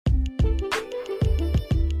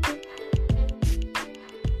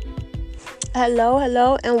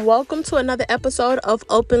Hello, and welcome to another episode of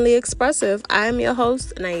Openly Expressive. I am your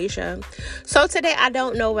host, Naisha. So today I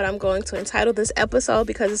don't know what I'm going to entitle this episode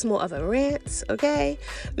because it's more of a rant, okay?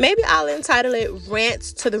 Maybe I'll entitle it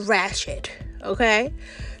Rants to the Ratchet, okay?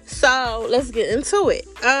 So let's get into it.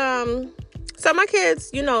 So my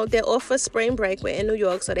kids, they're off for spring break. We're in New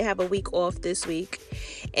York, so they have a week off this week.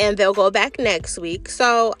 And they'll go back next week.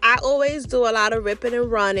 So I always do a lot of ripping and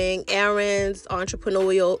running, errands,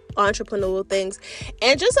 entrepreneurial things,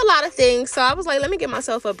 and just a lot of things. So I was like, let me give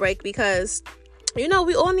myself a break because, we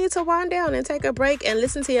all need to wind down and take a break and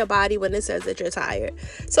listen to your body when it says that you're tired.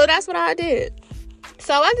 So that's what I did.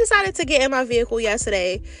 So I decided to get in my vehicle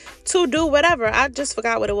yesterday to do whatever. I just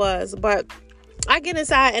forgot what it was, but I get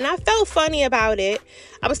inside and I felt funny about it.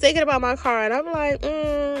 I was thinking about my car and I'm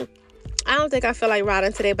like, I don't think I feel like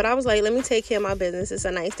riding today, but I was like, let me take care of my business. It's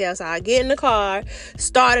a nice day outside. I get in the car,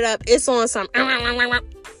 start it up. It's on some, and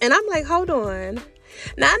I'm like, hold on.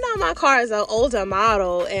 Now I know my car is an older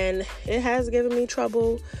model and it has given me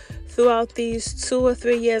trouble throughout these 2 or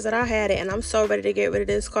 3 years that I had it. And I'm so ready to get rid of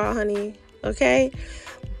this car, honey. Okay.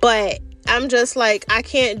 But I'm just like, I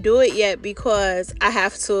can't do it yet because I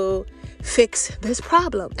have to fix this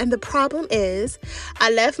problem. And the problem is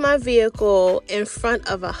I left my vehicle in front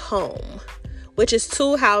of a home, which is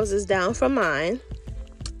 2 houses down from mine.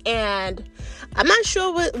 And I'm not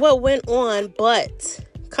sure what went on, but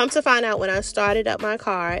come to find out when I started up my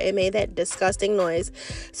car, it made that disgusting noise.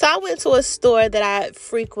 So I went to a store that I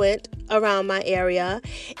frequent around my area,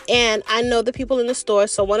 and I know the people in the store.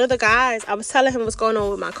 So one of the guys, I was telling him what's going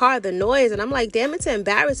on with my car, the noise, and I'm like, damn, it's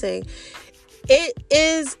embarrassing. It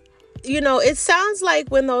is. It sounds like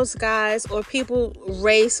when those guys or people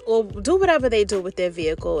race or do whatever they do with their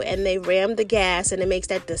vehicle and they ram the gas and it makes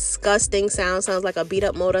that disgusting sound. Sounds like a beat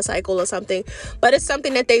up motorcycle or something. But it's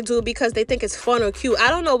something that they do because they think it's fun or cute. I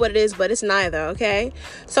don't know what it is, but it's neither, okay?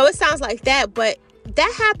 So it sounds like that, but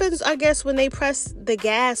that happens, I guess, when they press the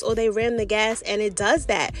gas or they ram the gas and it does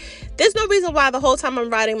that. There's no reason why the whole time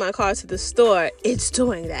I'm riding my car to the store, it's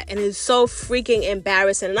doing that. And it's so freaking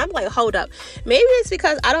embarrassing. And I'm like, hold up. Maybe it's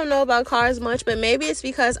because I don't know about cars much, but maybe it's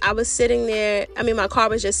because I was sitting there. My car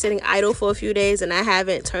was just sitting idle for a few days and I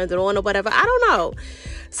haven't turned it on or whatever. I don't know.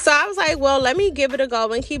 So I was like, well, let me give it a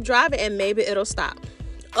go and keep driving and maybe it'll stop.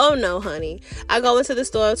 Oh no, honey. I go into the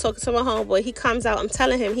store talking to my homeboy. He comes out. I'm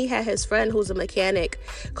telling him he had his friend who's a mechanic,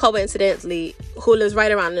 coincidentally, who lives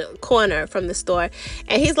right around the corner from the store.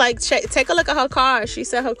 And he's like, take a look at her car. She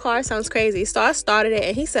said her car sounds crazy. So I started it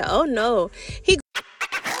and he said, oh no. He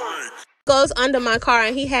goes under my car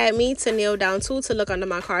and he had me to kneel down too to look under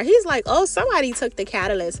my car. He's like, oh, somebody took the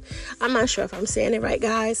catalyst. I'm not sure if I'm saying it right,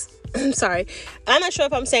 guys. I'm sorry. I'm not sure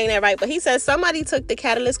if I'm saying that right, but he says somebody took the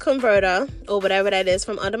catalyst converter or whatever that is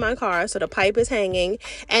from under my car. So the pipe is hanging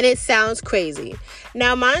and it sounds crazy.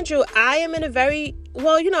 Now, mind you, I am in a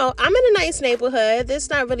I'm in a nice neighborhood. There's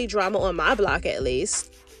not really drama on my block, at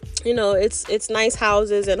least. It's nice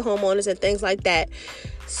houses and homeowners and things like that.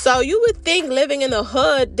 So you would think living in the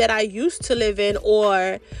hood that I used to live in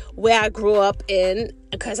or where I grew up in,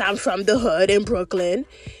 because I'm from the hood in Brooklyn,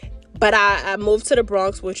 but I moved to the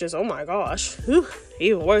Bronx, which is, oh my gosh,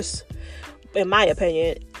 even worse, in my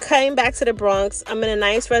opinion. Came back to the Bronx. I'm in a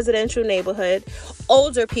nice residential neighborhood,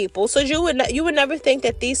 older people. So you would never think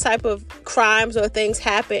that these type of crimes or things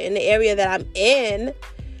happen in the area that I'm in.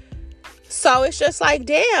 So it's just like,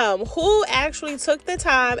 damn, who actually took the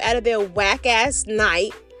time out of their whack-ass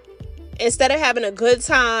night instead of having a good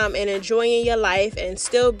time and enjoying your life and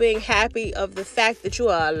still being happy of the fact that you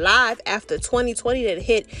are alive after 2020 that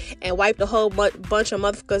hit and wiped a whole bunch of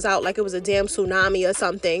motherfuckers out like it was a damn tsunami or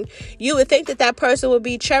something. You would think that person would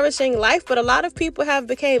be cherishing life, but a lot of people have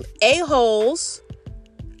become a-holes.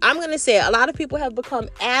 I'm going to say it. A lot of people have become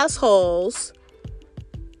assholes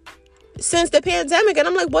since the pandemic. And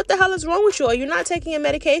I'm like, what the hell is wrong with you? Are you not taking your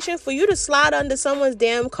medication? For you to slide under someone's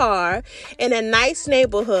damn car in a nice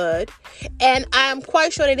neighborhood, and I'm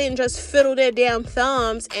quite sure they didn't just fiddle their damn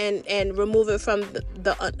thumbs and remove it from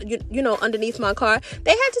the underneath my car.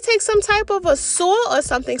 They had to take some type of a saw or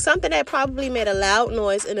something that probably made a loud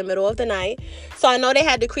noise in the middle of the night. So I know they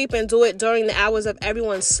had to creep and do it during the hours of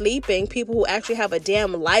everyone sleeping, people who actually have a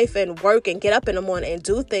damn life and work and get up in the morning and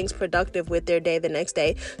do things productive with their day the next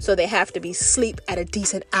day. So they have to be sleep at a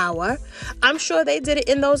decent hour. I'm sure they did it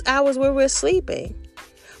in those hours where we're sleeping.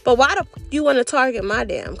 But why do you want to target my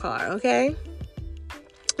damn car, okay?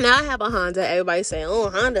 Now I have a Honda. Everybody's saying,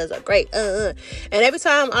 oh, Hondas are great. And every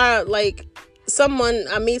time I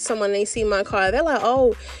meet someone, they see my car, they're like,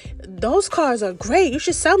 oh, those cars are great. You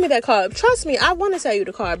should sell me that car. Trust me, I want to sell you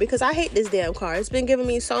the car because I hate this damn car. It's been giving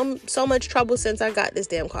me so much trouble since I got this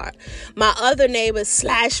damn car. My other neighbor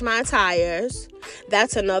slashed my tires.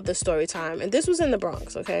 That's another story time. And this was in the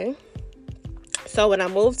Bronx, okay? So when I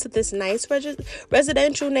moved to this nice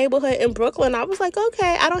residential neighborhood in Brooklyn, I was like,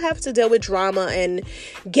 okay, I don't have to deal with drama and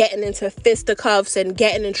getting into fisticuffs and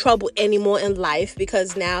getting in trouble anymore in life,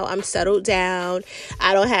 because now I'm settled down.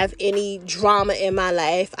 I don't have any drama in my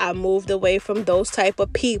life. I moved away from those type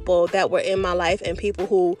of people that were in my life and people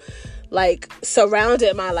who like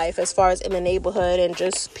surrounded my life as far as in the neighborhood and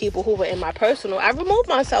just people who were in my personal. I removed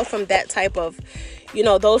myself from that type of,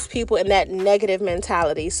 those people in that negative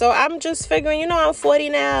mentality. So I'm just figuring, I'm 40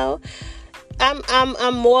 now.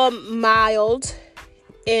 I'm more mild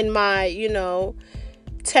in my,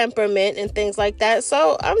 temperament and things like that.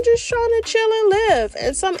 So I'm just trying to chill and live.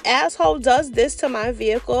 And some asshole does this to my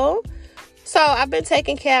vehicle. So I've been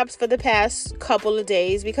taking cabs for the past couple of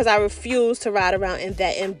days because I refuse to ride around in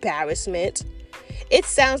that embarrassment. It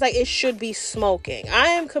sounds like it should be smoking. I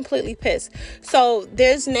am completely pissed. So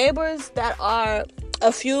there's neighbors that are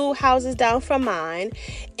a few houses down from mine.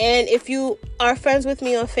 And if you are friends with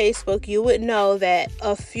me on Facebook, you would know that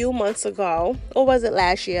a few months ago, or was it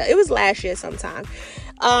last year? It was last year sometime.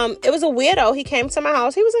 It was a weirdo. He came to my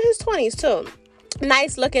house. He was in his 20s too.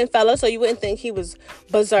 Nice looking fella, so you wouldn't think he was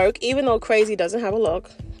berserk, even though crazy doesn't have a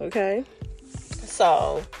look, okay?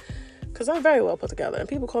 So, because I'm very well put together, and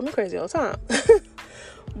people call me crazy all the time.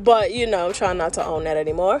 But, I'm trying not to own that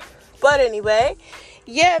anymore. But anyway,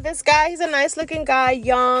 yeah, this guy, he's a nice looking guy,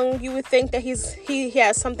 young. You would think that he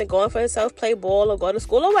has something going for himself, play ball or go to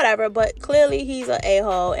school or whatever, but clearly he's an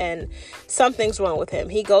a-hole and something's wrong with him.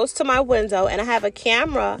 He goes to my window, and I have a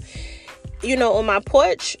camera on my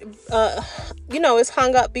porch, it's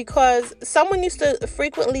hung up because someone used to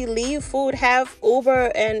frequently leave food, have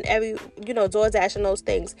Uber and every, DoorDash and those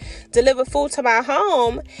things, deliver food to my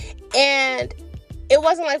home. And it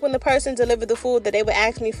wasn't like when the person delivered the food that they would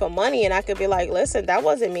ask me for money and I could be like, listen, that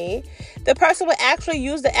wasn't me. The person would actually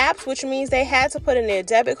use the apps, which means they had to put in their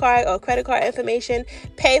debit card or credit card information,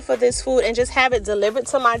 pay for this food, and just have it delivered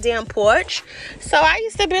to my damn porch. So I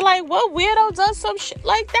used to be like, what weirdo does some shit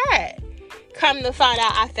like that? Come to find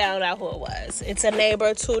out, I found out who it was. It's a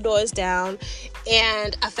neighbor 2 doors down.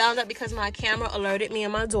 And I found out because my camera alerted me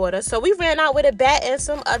and my daughter. So we ran out with a bat and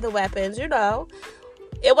some other weapons,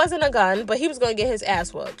 It wasn't a gun, but he was going to get his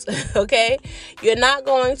ass whooped, okay? You're not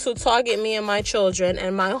going to target me and my children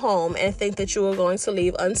and my home and think that you are going to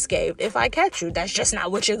leave unscathed if I catch you. That's just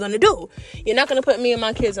not what you're going to do. You're not going to put me and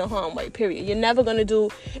my kids in harm's way, period. You're never going to do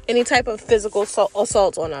any type of physical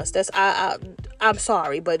assault on us. I'm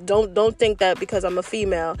sorry, but don't think that because I'm a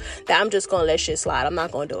female that I'm just going to let shit slide. I'm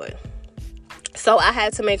not going to do it. So I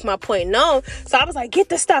had to make my point known. So I was like, get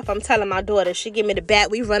the stuff. I'm telling my daughter. She give me the bat.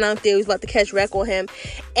 We run out there. We about to catch wreck on him.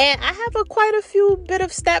 And I have quite a few bit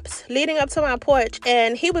of steps leading up to my porch.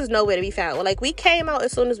 And he was nowhere to be found. Like, we came out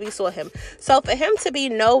as soon as we saw him. So for him to be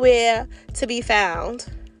nowhere to be found,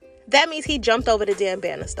 that means he jumped over the damn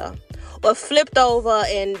banister. Or flipped over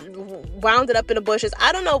and wound it up in the bushes.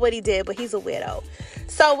 I don't know what he did, but he's a weirdo.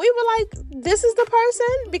 So we were like, this is the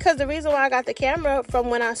person? Because the reason why I got the camera from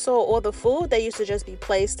when I saw all the food, they used to just be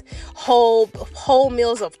placed, whole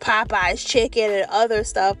meals of Popeye's chicken and other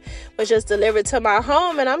stuff was just delivered to my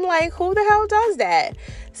home. And I'm like, who the hell does that?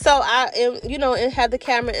 So and had the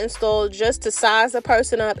camera installed just to size the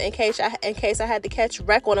person up in case I had to catch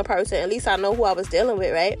wreck on a person. At least I know who I was dealing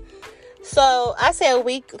with, right? So I say a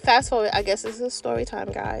week, fast forward, I guess this is story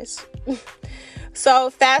time, guys. So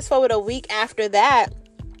fast forward a week after that,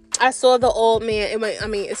 I saw the old man.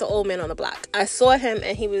 It's an old man on the block. I saw him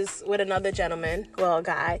and he was with another gentleman, a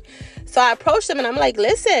guy. So I approached him and I'm like,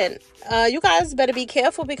 listen, you guys better be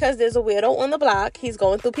careful because there's a weirdo on the block. He's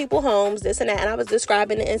going through people's homes, this and that. And I was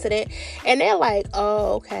describing the incident and they're like,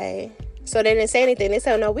 oh, okay. So they didn't say anything. They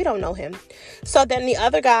said, no, we don't know him. So then the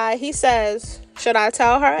other guy, he says, should I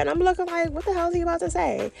tell her? And I'm looking like, what the hell is he about to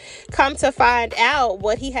say? Come to find out,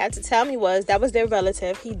 what he had to tell me was that was their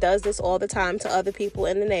relative. He does this all the time to other people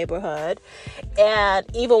in the neighborhood. And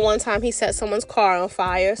even one time he set someone's car on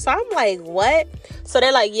fire. So I'm like, what? So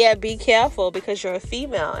they're like, yeah, be careful because you're a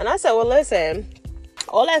female. And I said, well, listen,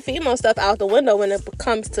 all that female stuff out the window when it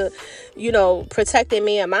comes to, protecting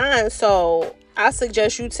me and mine. So I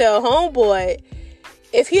suggest you tell homeboy,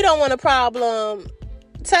 if he don't want a problem,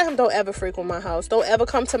 tell him don't ever frequent my house. Don't ever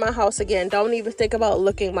come to my house again. Don't even think about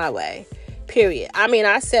looking my way. Period.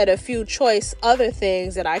 I said a few choice other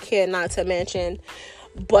things that I care not to mention,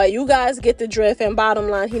 but you guys get the drift. And bottom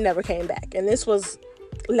line, he never came back. And this was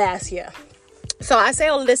last year. So I say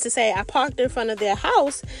all of this to say I parked in front of their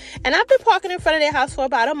house, and I've been parking in front of their house for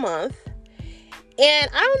about a month. And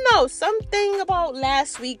I don't know, something about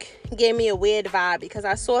last week gave me a weird vibe because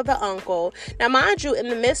I saw the uncle. Now, mind you, in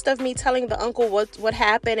the midst of me telling the uncle what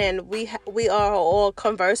happened, and we are all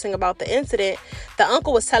conversing about the incident, the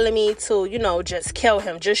uncle was telling me to, just kill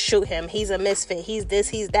him, just shoot him. He's a misfit. He's this,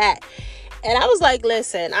 he's that. And I was like,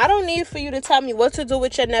 listen, I don't need for you to tell me what to do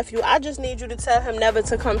with your nephew. I just need you to tell him never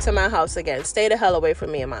to come to my house again. Stay the hell away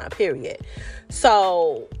from me and mine, period.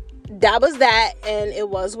 So that was that, and it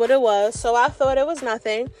was what it was. So I thought it was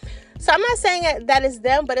nothing. So I'm not saying that it's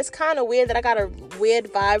them, but it's kind of weird that I got a weird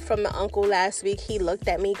vibe from the uncle last week. He looked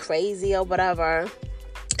at me crazy or whatever.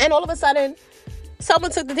 And all of a sudden, someone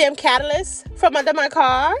took the damn catalyst from under my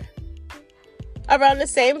car around the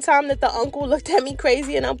same time that the uncle looked at me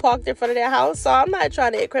crazy and I'm parked in front of their house. So I'm not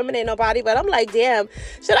trying to incriminate nobody, but I'm like, damn,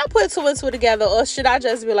 should I put two and two together, or should I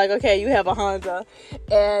just be like, okay, you have a Honda,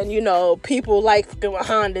 and people like doing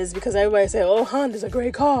Hondas because everybody say, oh, Hondas are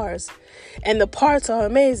great cars and the parts are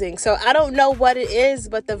amazing. So I don't know what it is,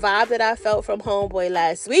 but the vibe that I felt from homeboy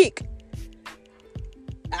last week,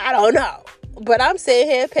 I don't know. But I'm sitting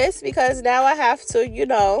here pissed because now I have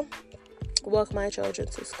to, walk my children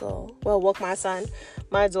to school. Well, walk my son,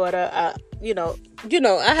 my daughter. I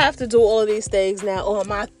have to do all these things now on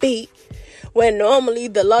my feet, when normally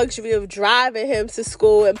the luxury of driving him to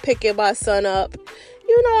school and picking my son up,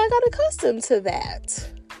 I got accustomed to that.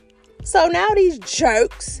 So now these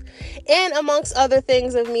jerks, and amongst other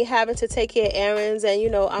things of me having to take care of errands, and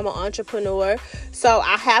I'm an entrepreneur, so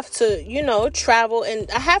I have to travel, and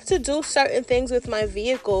I have to do certain things with my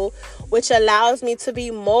vehicle, which allows me to be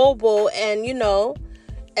mobile and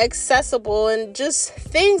accessible, and just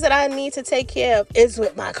things that I need to take care of is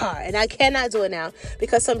with my car. And I cannot do it now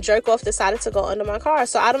because some jerk off decided to go under my car.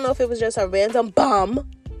 So I don't know if it was just a random bum.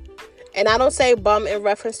 And I don't say bum in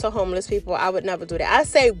reference to homeless people. I would never do that. I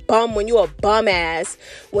say bum when you a bum ass.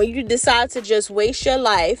 When you decide to just waste your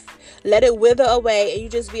life, let it wither away, and you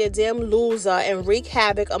just be a damn loser and wreak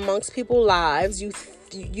havoc amongst people's lives.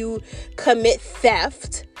 You commit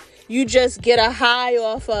theft. You just get a high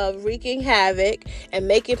off of wreaking havoc and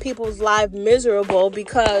making people's lives miserable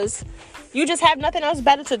because you just have nothing else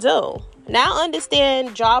better to do. Now I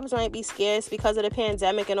understand jobs might be scarce because of the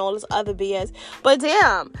pandemic and all this other BS. But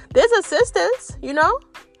damn, there's assistance,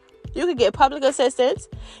 You could get public assistance,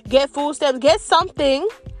 get food stamps, get something.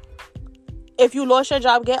 If you lost your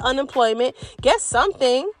job, get unemployment, get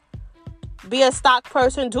something. Be a stock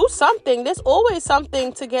person, do something. There's always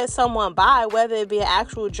something to get someone by, whether it be an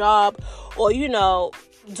actual job or, doing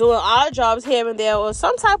odd jobs here and there or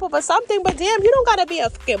some type of a something. But damn, you don't gotta be a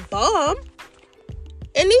fucking bum.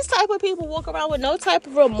 And these type of people walk around with no type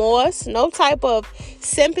of remorse, no type of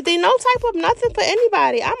sympathy, no type of nothing for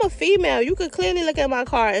anybody. I'm a female. You could clearly look at my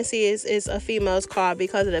car and see it's a female's car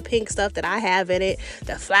because of the pink stuff that I have in it,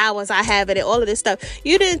 the flowers I have in it, all of this stuff.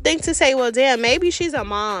 You didn't think to say, well, damn, maybe she's a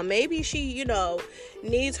mom. Maybe she,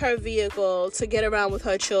 needs her vehicle to get around with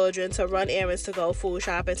her children, to run errands, to go food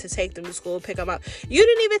shopping, to take them to school, pick them up. You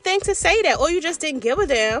didn't even think to say that, or you just didn't give a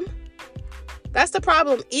damn. That's the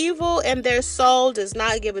problem. Evil in their soul does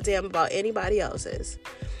not give a damn about anybody else's.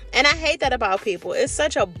 And I hate that about people. It's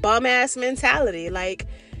such a bum-ass mentality. Like,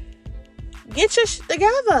 get your shit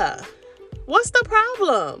together. What's the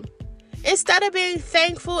problem? Instead of being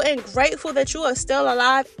thankful and grateful that you are still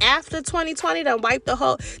alive after 2020 that wiped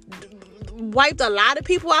a lot of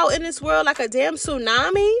people out in this world like a damn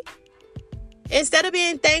tsunami. Instead of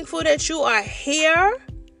being thankful that you are here,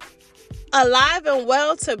 alive and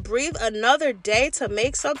well, to breathe another day, to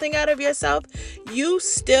make something out of yourself, you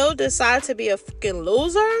still decide to be a fucking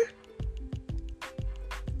loser?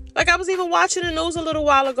 Like, I was even watching the news a little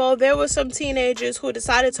while ago. There were some teenagers who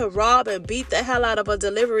decided to rob and beat the hell out of a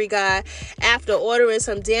delivery guy after ordering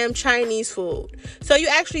some damn Chinese food. So you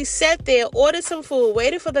actually sat there, ordered some food,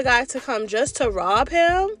 waited for the guy to come just to rob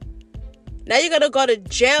him? Now you're gonna go to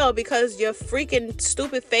jail because your freaking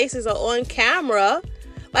stupid faces are on camera.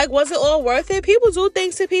 Like, was it all worth it? People do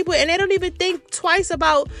things to people and they don't even think twice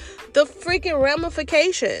about the freaking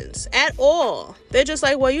ramifications at all. They're just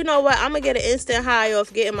like, well, you know what? I'm going to get an instant high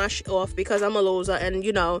off getting my shit off because I'm a loser and,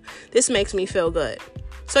 this makes me feel good.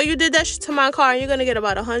 So you did that shit to my car and you're going to get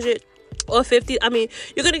about 100 or 50. I mean,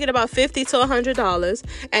 you're going to get about $50 to $100.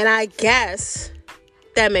 And I guess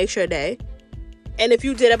that makes your day. And if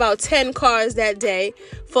you did about 10 cars that day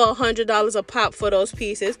for $100 a pop for those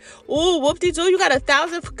pieces, ooh, whoop-de-doo, you got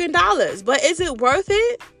 $1,000 fucking dollars. But is it worth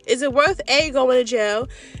it? Is it worth going to jail?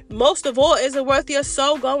 Most of all, is it worth your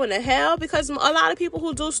soul going to hell? Because a lot of people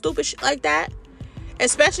who do stupid shit like that,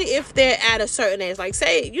 especially if they're at a certain age. Like,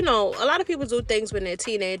 say, a lot of people do things when they're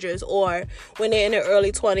teenagers or when they're in their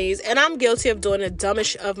early 20s, and I'm guilty of doing the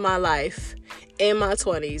dumbest of my life in my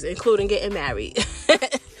 20s, including getting married.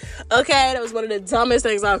 Okay, that was one of the dumbest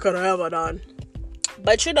things I could have ever done.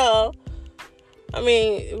 But,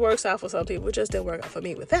 it works out for some people. It just didn't work out for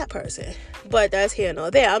me with that person. But that's here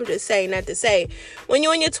nor there. I'm just saying that to say, when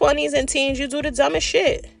you're in your 20s and teens, you do the dumbest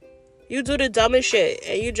shit. You do the dumbest shit.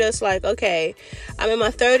 And you just like, okay, I'm in my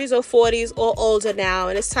 30s or 40s or older now,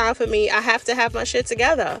 and it's time for me. I have to have my shit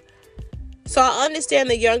together. So I understand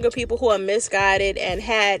the younger people who are misguided and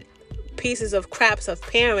had pieces of craps of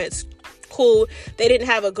parents who they didn't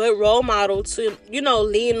have a good role model to,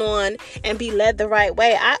 lean on and be led the right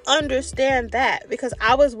way. I understand that because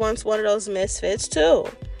I was once one of those misfits too.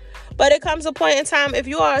 But it comes a point in time, if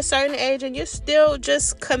you are a certain age and you're still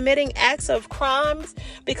just committing acts of crimes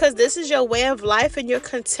because this is your way of life and you're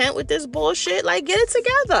content with this bullshit, like, get it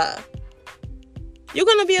together. You're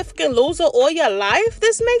going to be a fucking loser all your life?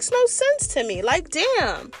 This makes no sense to me. Like,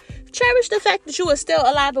 damn. Cherish the fact that you are still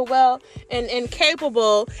alive and well and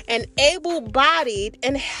capable and able-bodied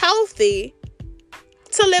and healthy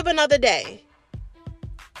to live another day.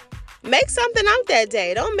 Make something out that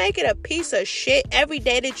day. Don't make it a piece of shit every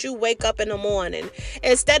day that you wake up in the morning.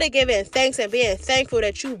 Instead of giving thanks and being thankful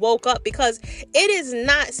that you woke up, because it is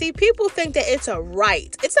not. See, people think that it's a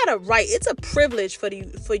right. It's not a right. It's a privilege for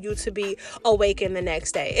you to be awakened the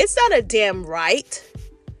next day. It's not a damn right.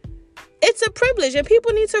 It's a privilege, and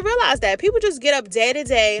people need to realize that. People just get up day to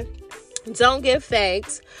day, don't give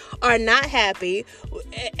thanks, are not happy,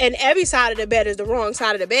 and every side of the bed is the wrong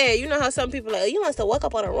side of the bed. You know how some people are like, you must have woke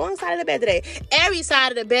up on the wrong side of the bed today. Every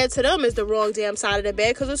side of the bed to them is the wrong damn side of the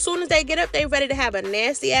bed, because as soon as they get up, they ready to have a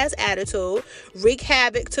nasty ass attitude, wreak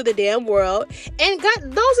havoc to the damn world, and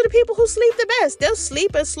those are the people who sleep the best. They'll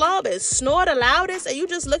sleep and slob and snore the loudest, and you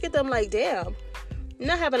just look at them like, damn, you're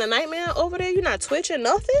not having a nightmare over there? You're not twitching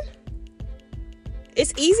nothing?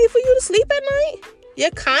 It's easy for you to sleep at night?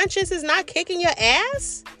 Your conscience is not kicking your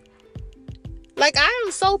ass? Like, I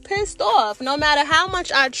am so pissed off. No matter how much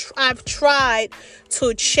I've tried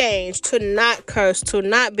to change, to not curse, to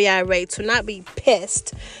not be irate, to not be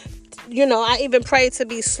pissed. I even pray to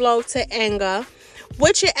be slow to anger,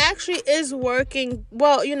 which it actually is working.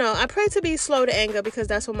 Well, I pray to be slow to anger because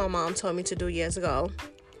that's what my mom told me to do years ago.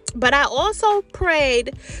 But I also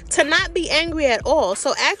prayed to not be angry at all.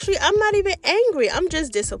 So actually, I'm not even angry. I'm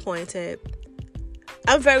just disappointed.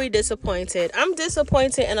 I'm very disappointed. I'm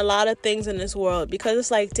disappointed in a lot of things in this world because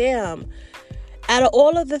it's like, damn, out of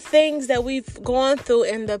all of the things that we've gone through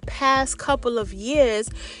in the past couple of years,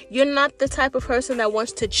 you're not the type of person that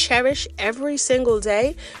wants to cherish every single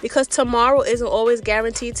day because tomorrow isn't always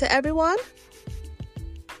guaranteed to everyone.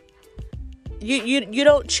 You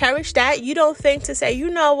don't cherish that. You don't think to say,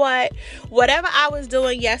 you know what, whatever I was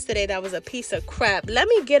doing yesterday that was a piece of crap, let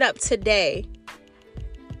me get up today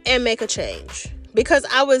and make a change. Because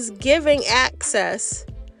I was given access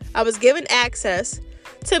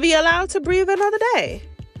to be allowed to breathe another day.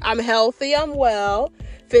 I'm healthy, I'm well,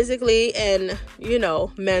 physically and,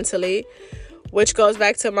 mentally, which goes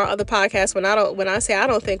back to my other podcast when I say I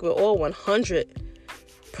don't think we're all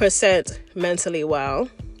 100% mentally well.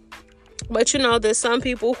 But, there's some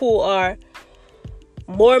people who are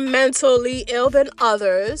more mentally ill than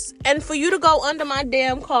others. And for you to go under my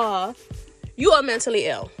damn car, you are mentally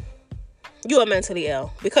ill. You are mentally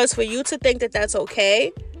ill. Because for you to think that that's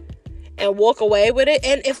okay and walk away with it.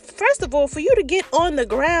 And first of all, for you to get on the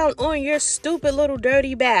ground on your stupid little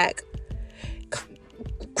dirty back,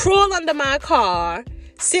 crawl under my car,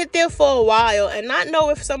 sit there for a while and not know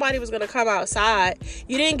if somebody was going to come outside.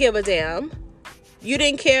 You didn't give a damn. You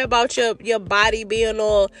didn't care about your body being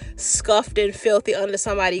all scuffed and filthy under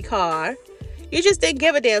somebody's car. You just didn't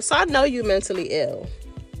give a damn. So I know you mentally ill.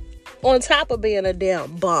 On top of being a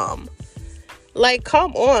damn bum. Like,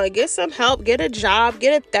 come on. Get some help. Get a job.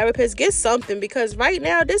 Get a therapist. Get something. Because right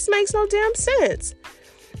now, this makes no damn sense.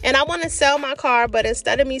 And I want to sell my car. But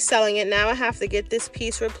instead of me selling it, now I have to get this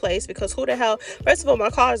piece replaced. Because who the hell... First of all,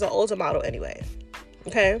 my car is an older model anyway.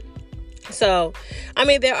 Okay? So,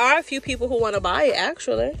 there are a few people who want to buy it,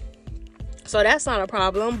 actually. So, that's not a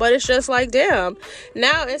problem. But it's just like, damn.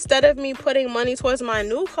 Now, instead of me putting money towards my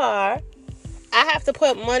new car, I have to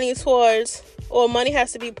put money towards... Or money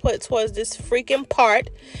has to be put towards this freaking part.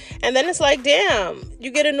 And then it's like, damn. You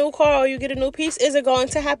get a new car or you get a new piece. Is it going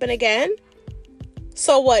to happen again?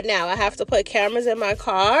 So, what now? I have to put cameras in my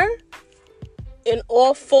car? In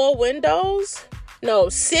all 4 windows? No,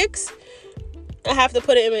 6. I have to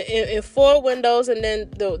put it in 4 windows and then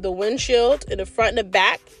the windshield in the front and the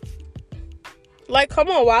back. Like, come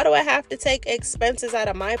on, why do I have to take expenses out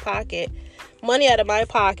of my pocket, money out of my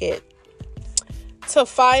pocket, to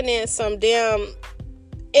finance some damn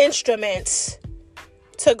instruments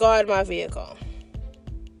to guard my vehicle?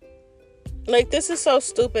 Like, this is so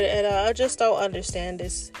stupid, and I just don't understand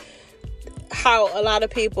this. How a lot of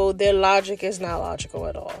people, their logic is not logical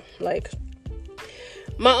at all. Like,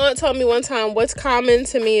 my aunt told me one time, what's common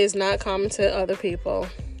to me is not common to other people.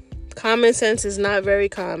 Common sense is not very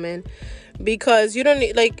common, because you don't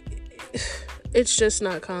need, like, it's just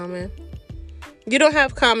not common. You don't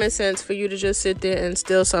have common sense for you to just sit there and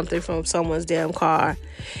steal something from someone's damn car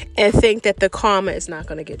and think that the karma is not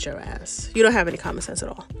going to get your ass. You don't have any common sense at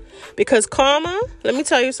all. Because karma, let me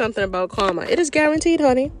tell you something about karma. It is guaranteed,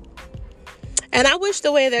 honey. And I wish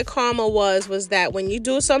the way that karma was that when you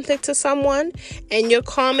do something to someone and your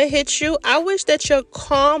karma hits you, I wish that your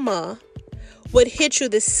karma would hit you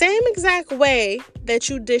the same exact way that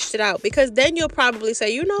you dished it out, because then you'll probably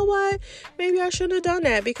say, you know what, maybe I shouldn't have done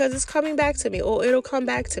that because it's coming back to me, or it'll come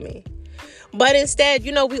back to me. But instead,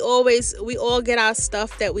 we all get our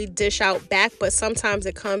stuff that we dish out back, but sometimes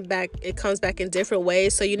it comes back in different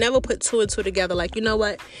ways. So you never put two and two together, like, you know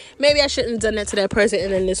what, maybe I shouldn't have done that to that person,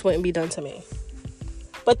 and then this wouldn't be done to me.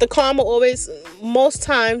 But the karma always, most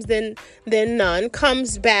times than none,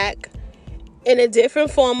 comes back in a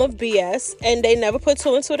different form of BS, and they never put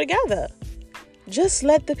two and two together. Just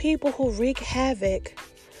let the people who wreak havoc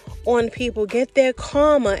on people get their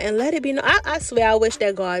karma and let it be known. I swear, I wish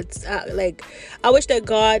that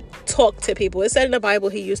God talked to people. It said in the Bible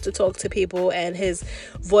he used to talk to people, and his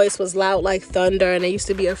voice was loud like thunder, and they used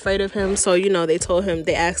to be afraid of him. So,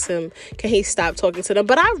 they asked him, can he stop talking to them?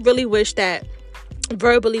 But I really wish that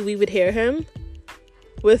verbally we would hear him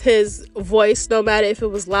with his voice, no matter if it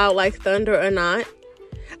was loud like thunder or not.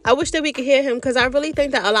 I wish that we could hear him, because I really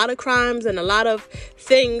think that a lot of crimes and a lot of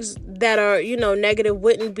things that are, negative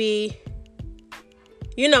wouldn't be,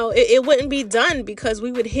 it wouldn't be done, because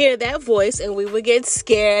we would hear that voice and we would get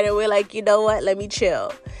scared, and we're like, you know what, let me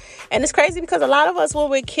chill. And it's crazy, because a lot of us, when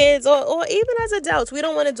we're kids or even as adults, we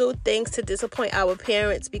don't want to do things to disappoint our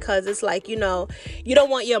parents, because it's like, you don't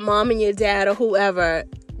want your mom and your dad or whoever,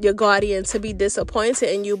 your guardian, to be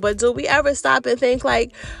disappointed in you. But do we ever stop and think,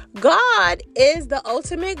 like, God is the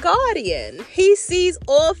ultimate guardian? He sees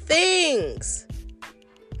all things.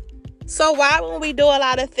 So why, when we do a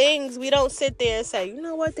lot of things, we don't sit there and say, you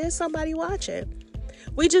know what, there's somebody watching?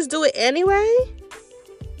 We just do it anyway.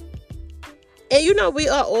 And we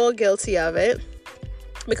are all guilty of it,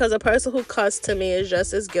 because a person who cussed, to me, is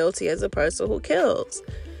just as guilty as a person who kills.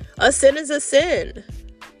 A sin is a sin.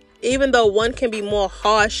 Even though one can be more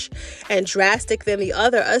harsh and drastic than the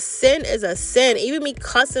other, a sin is a sin. Even me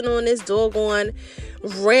cussing on this doggone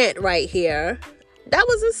rant right here, that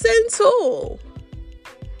was a sin too.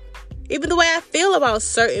 Even the way I feel about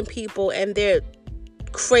certain people and their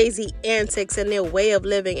crazy antics and their way of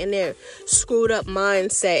living and their screwed up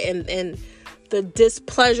mindset and the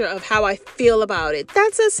displeasure of how I feel about it,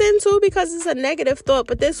 that's a sin too, because it's a negative thought.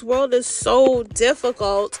 But this world is so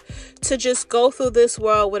difficult to just go through this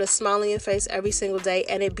world with a smile on your face every single day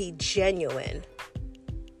and it be genuine,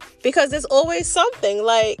 because there's always something.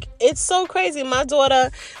 Like, it's so crazy. My daughter,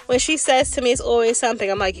 when she says to me it's always something,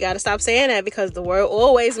 I'm like, you gotta stop saying that, because the word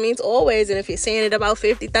always means always, and if you're saying it about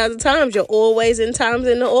 50,000 times, you're always in times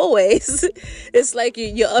in the always. It's like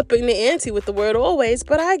you're upping the ante with the word always.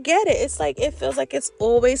 But I get it. It's like, it feels like it's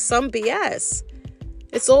always some BS.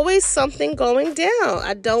 It's always something going down.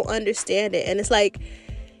 I don't understand it. And it's like,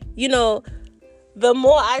 the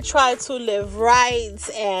more I try to live right,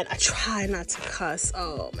 and I try not to cuss,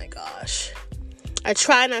 oh my gosh, I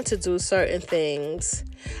try not to do certain things.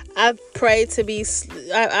 I pray to be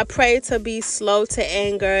slow to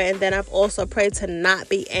anger, and then I've also prayed to not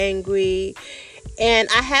be angry. And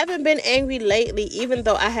I haven't been angry lately, even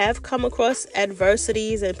though I have come across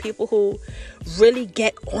adversities and people who really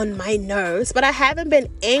get on my nerves, but I haven't been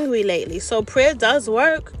angry lately. So prayer does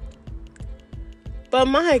work. But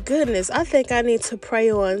my goodness, I think I need to pray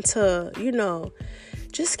on to,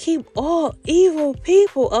 just keep all evil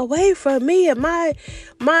people away from me and my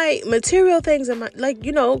material things, and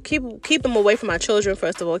keep them away from my children,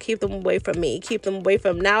 first of all. Keep them away from me. Keep them away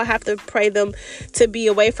from, now I have to pray them to be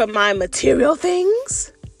away from my material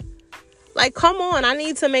things. Like, come on, I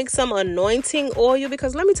need to make some anointing oil,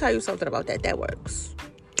 because let me tell you something about that. That works.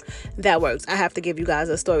 I have to give you guys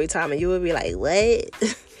a story time, and you will be like,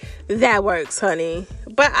 what? That works, honey.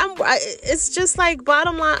 But it's just like,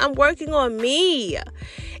 bottom line, I'm working on me.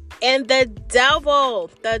 And the devil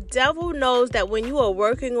knows that when you are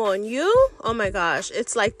working on you, oh my gosh,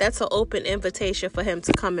 it's like that's an open invitation for him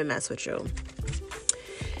to come and mess with you.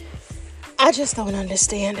 I just don't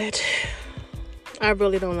understand it. I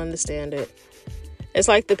really don't understand it. It's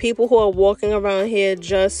like the people who are walking around here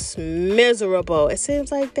just miserable. It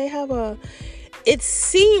seems like they have a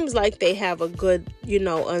good,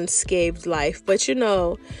 unscathed life. But,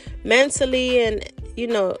 mentally and,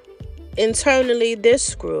 internally, they're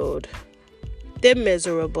screwed. They're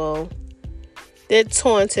miserable. They're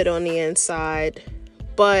taunted on the inside.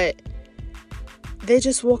 But they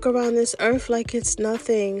just walk around this earth like it's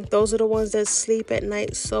nothing. Those are the ones that sleep at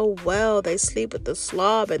night so well. They sleep with the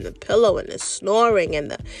slob and the pillow and the snoring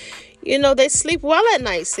and they sleep well at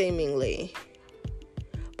night seemingly.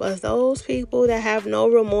 But those people that have no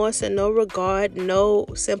remorse and no regard, no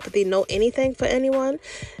sympathy, no anything for anyone,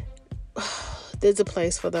 there's a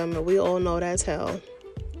place for them, and we all know that's hell.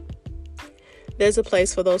 There's a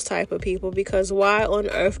place for those type of people, because why on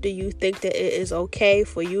earth do you think that it is okay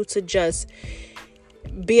for you to just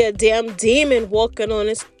be a damn demon walking on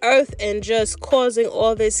this earth and just causing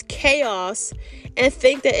all this chaos and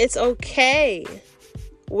think that it's okay?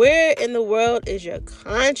 Where in the world is your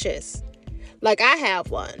conscience? Like, I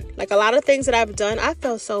have one. Like, a lot of things that I've done, I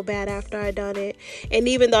felt so bad after I done it. And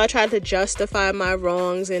even though I tried to justify my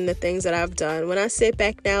wrongs and the things that I've done, when I sit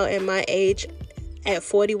back now at my age at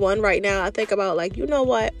 41 right now, I think about, like, you know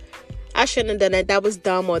what? I shouldn't have done that. That was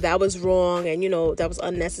dumb, or that was wrong, and, that was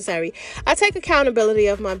unnecessary. I take accountability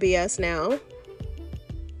of my BS now.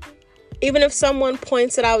 Even if someone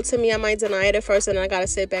points it out to me, I might deny it at first, and then I got to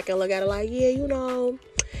sit back and look at it like, yeah,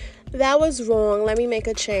 that was wrong. Let me make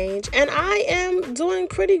a change. And I am doing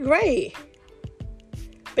pretty great.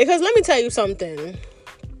 Because let me tell you something.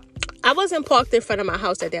 I wasn't parked in front of my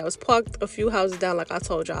house that day. I was parked a few houses down, like I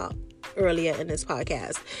told y'all earlier in this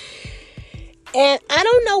podcast. And I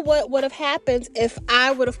don't know what would have happened if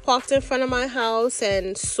I would have parked in front of my house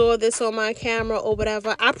and saw this on my camera or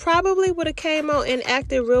whatever. I probably would have came out and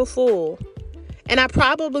acted real fool. And I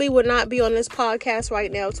probably would not be on this podcast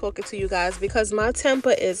right now talking to you guys, because my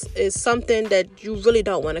temper is something that you really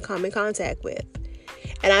don't want to come in contact with.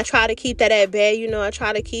 And I try to keep that at bay. I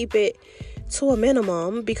try to keep it to a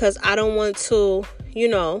minimum, because I don't want to,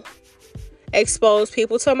 expose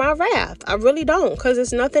people to my wrath. I really don't, because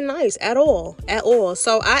it's nothing nice at all.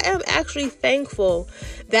 So I am actually thankful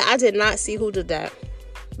that I did not see who did that,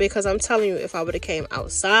 because I'm telling you, if I would have came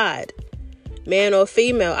outside, man or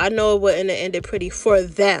female, I know it wouldn't have ended pretty for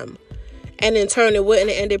them, and in turn it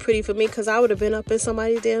wouldn't have ended pretty for me, because I would have been up in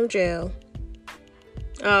somebody's damn jail.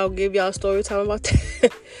 I'll give y'all a story time about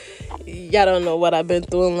that. Y'all don't know what I've been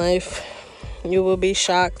through in life. You will be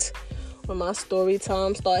shocked when my story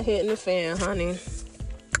time start hitting the fan, honey,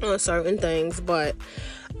 on certain things. But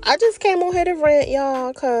I just came on here to rant,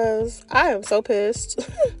 y'all, because I am so pissed.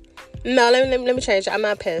 No, let me change it. I'm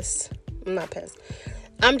not pissed.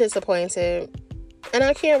 I'm disappointed. And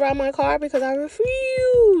I can't ride my car because I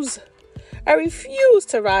refuse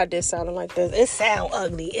to ride this sounding like this. It sound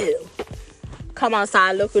ugly. Ew. Come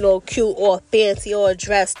outside looking all cute, all fancy, all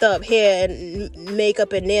dressed up, hair and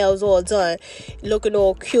makeup and nails all done, looking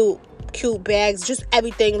all cute bags, just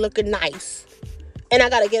everything looking nice. And I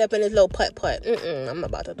gotta get up in this little putt. I'm not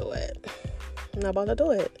about to do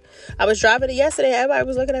it. I was driving it yesterday. Everybody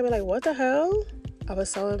was looking at me like, what the hell? I was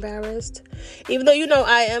so embarrassed. Even though,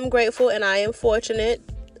 I am grateful and I am fortunate,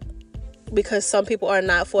 because some people are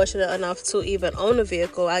not fortunate enough to even own a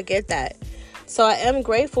vehicle. I get that. So I am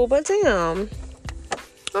grateful, but damn,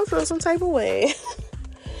 I feel some type of way.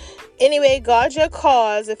 Anyway, guard your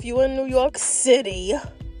cars if you in New York City,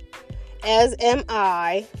 as am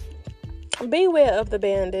I. Beware of the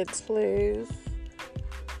bandits, please.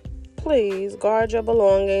 Please, guard your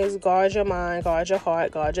belongings, guard your mind, guard your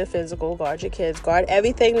heart, guard your physical, guard your kids, guard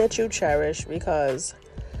everything that you cherish, because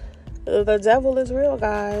the devil is real,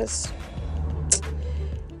 guys.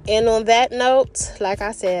 And on that note, like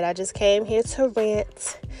I said, I just came here to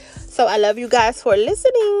rant. So I love you guys for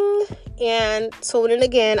listening, and tune in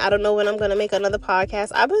again. I don't know when I'm going to make another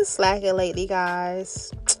podcast. I've been slacking lately,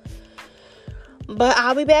 guys. But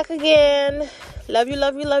I'll be back again. Love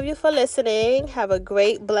you for listening. Have a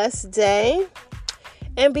great, blessed day.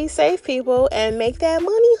 And be safe, people. And make that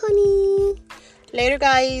money, honey. Later,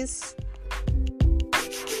 guys.